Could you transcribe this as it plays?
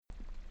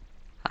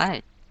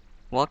Hi,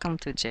 welcome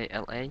to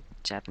JLA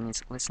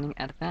Japanese Listening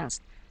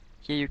Advanced.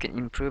 Here you can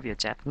improve your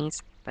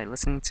Japanese by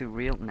listening to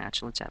real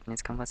natural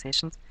Japanese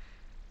conversations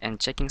and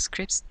checking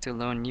scripts to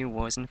learn new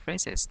words and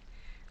phrases.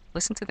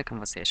 Listen to the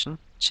conversation,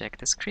 check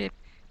the script,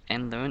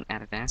 and learn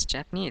advanced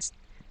Japanese.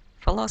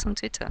 Follow us on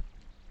Twitter,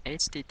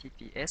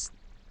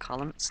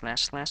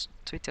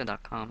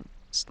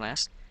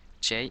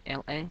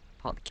 https://twitter.com/JLA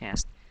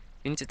podcast.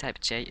 You need to type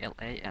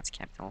JLA as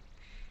capital,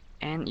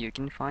 and you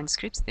can find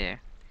scripts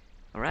there.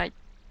 Alright,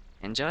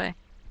 enjoy!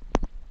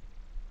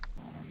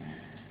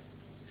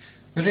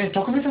 別に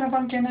特別な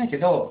関係ないけ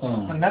ど、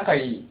仲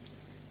いい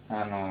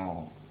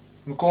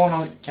向こう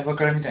のキャバ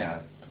クラみたいな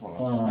とこ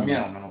ろ飲み屋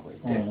の女の子がい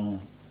て、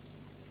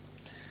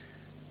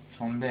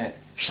そん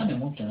で写メ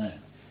持ってない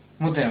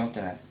の？持って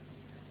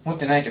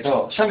ないけ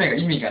ど、写メが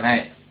意味がな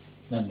い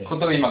こ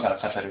とを今から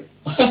語る。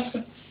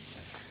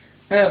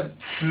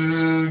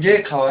すげ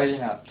え可愛い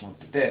なと思っ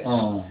てて、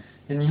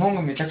で日本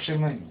語めちゃくちゃう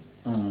まいの。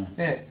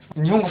で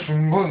日本語す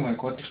んごいうまい、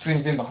こうやって普通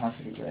に全部話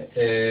せるぐらい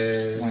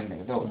うまいんだ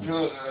けど、ず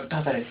ーっと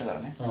働いてたから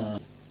ね、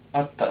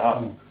会った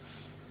ら、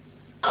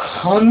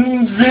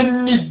完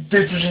全に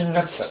別人に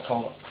なってた、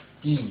顔が。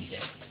いい意味で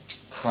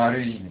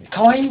悪い意味で。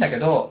可愛いんだけ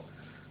ど、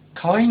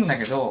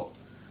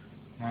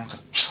なんか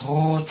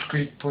超作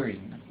りっぽい。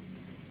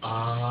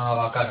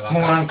わかる。も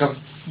うなんか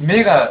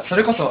目が、そ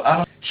れこそ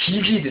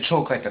CG で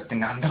超描いたって、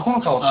なんだこの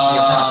顔っていう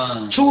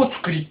さ、超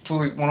作りっ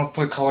ぽいものっ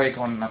ぽい可愛い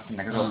顔になってん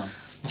だけど、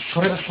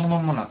それがそのま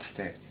んまになって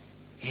て、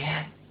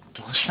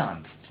どうしたん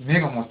って。目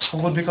がもう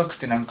超でかく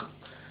て、なんかこ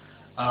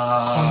ん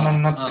な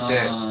になって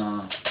て、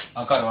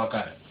わか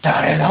る。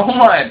誰だお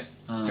前って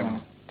思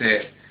っ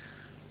て、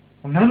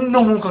何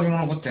の面影も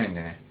残ってないん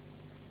でね。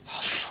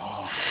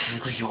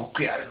すごいよ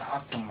くやるな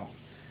って思う。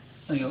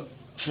そ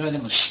れはで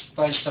も失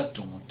敗したっ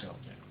て思ってるわ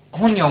け。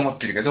本人は思っ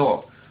てるけ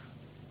ど、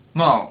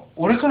まあ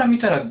俺から見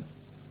たら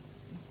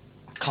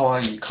可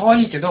愛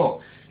いけ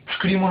ど、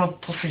作り物っ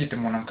ぽすぎて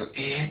もうなんかっ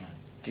て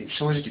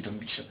正直ドン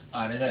引きしちゃった。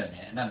あれだよ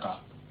ね、なん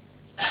か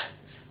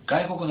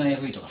外国の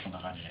AV とかそんな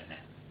感じだよ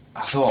ね。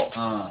そう。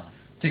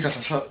っていうかさ、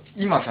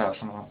今さ、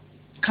その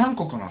韓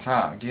国の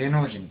さ芸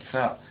能人って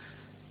さ、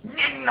み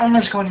んな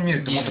同じ顔に見え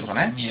るって思ったこと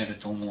ね。見える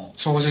と思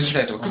う。少女時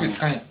代とか区別つ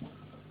かんや。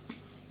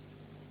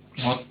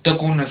全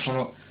く同じ、そ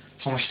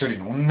の一人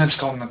の同じ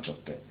顔になっちゃっ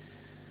て。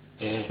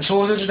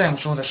少女時代も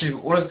そうだし、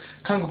俺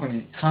韓国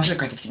に3週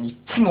間行った時にい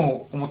つ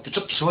も思って、ち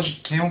ょっと正直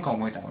嫌悪感を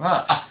覚えたの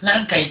が、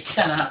なんか言って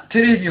たな。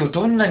テレビを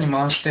どんなに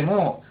回して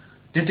も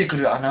出てく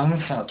るアナウン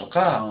サーと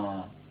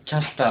か、キ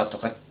ャスターと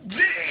か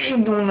全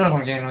員の女の子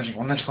の芸能人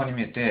が同じ顔に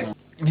見えて、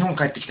日本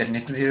帰ってきたりネ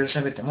ットでいろいろ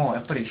喋っても、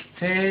やっぱり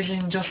成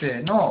人女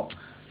性の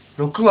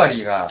6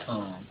割が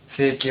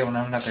整形を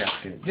何らかやっ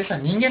てる。でさ、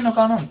人間の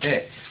顔なん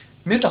て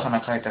目と鼻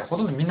変えたらほ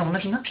とんどみんな同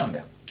じになっちゃうんだ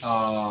よ。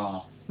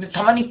で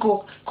たまに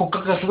こう骨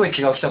格がすごい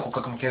違う人は骨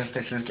格も削った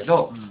りするけ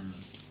ど、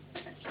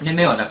で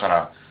目はだか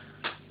ら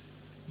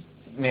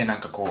目な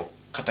んかこう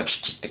形切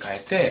って変え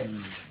て、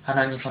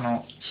鼻にそ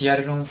のヒア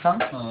ルロン酸、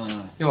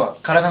要は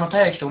体の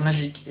体液と同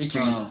じ液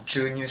を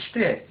注入し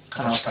て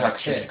鼻を高く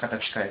して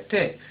形変え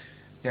て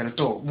やる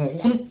と、もう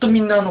ほんと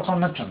みんな顔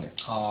になっちゃうんだよ。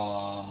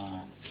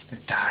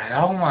誰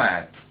だお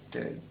前っ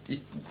て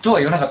とは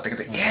言わなかったけ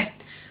ど、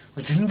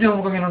全然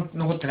面影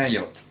残ってない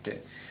よって言っ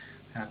て、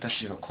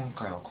私は今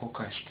回は後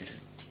悔してるっ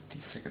て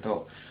言ってたけ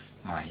ど、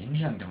まあいいん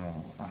じゃん、で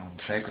もブ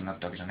サイクになっ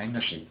たわけじゃないん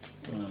だしって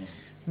言って、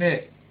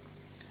で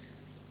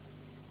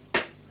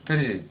2人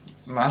で、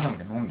朝ま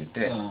で飲んで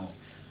て、で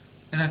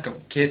なんか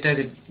携帯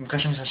で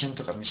昔の写真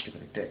とか見せてく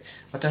れて、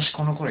私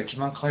この頃一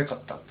番可愛か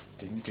ったっ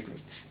て見せて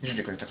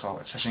くれた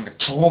写真が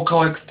超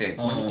可愛くて、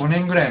5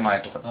年ぐらい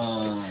前とかって、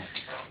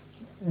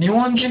日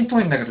本人っ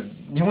ぽいんだけど、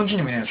日本人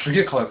にもいないのす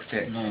げえ可愛く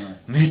て、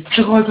めっ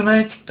ちゃ可愛く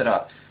ないって言った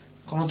ら、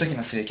この時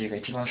の整形が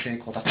一番成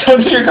功だったって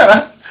いうか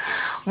ら、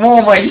もう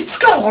お前いつ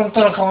から本当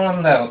の顔な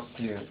んだよっ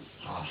ていう。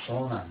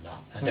そうなんだ。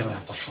でもや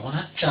っぱそう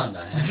なっちゃうん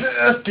だね。ず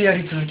ーっとや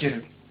り続け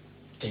る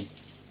って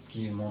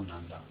いうもんな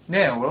んだ。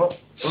で、俺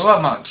は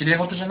まあ綺麗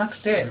事じゃなく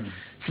て、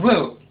すごい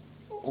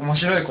面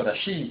白い子だ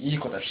し、いい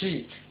子だ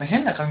し、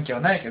変な関係は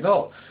ないけ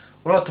ど、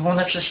俺は友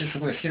達としてす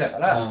ごい好きだか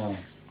ら、も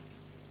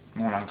う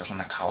なんかそん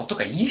な顔と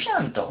かいいじ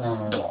ゃんと、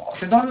どう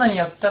せどんなに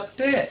やったっ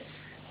て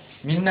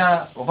みん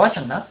なおばあちゃ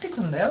んになってく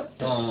んだよっ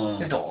て、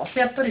でどうせ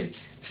やっぱり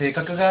性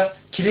格が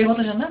綺麗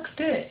事じゃなく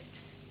て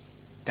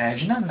大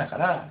事なんだか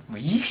ら、もう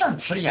いいじゃんっ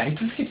て、それやり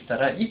続けてた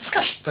らいつ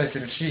か失敗す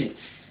るし、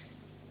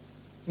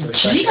キ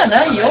リが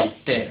ないよっ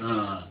て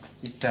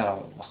言ったら、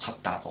分かっ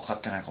たのか分か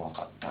ってないか分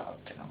かったっ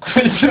てなんか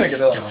言ってたけ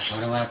ど、でもそ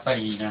れはやっぱ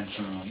りで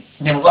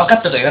も分か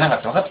ったと言わなか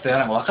った、分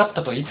かっ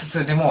たと言いつ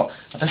つ、でも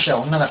私は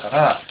女だか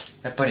ら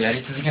やっぱりや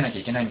り続けなき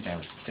ゃいけないみたいな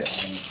こと言っ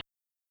て、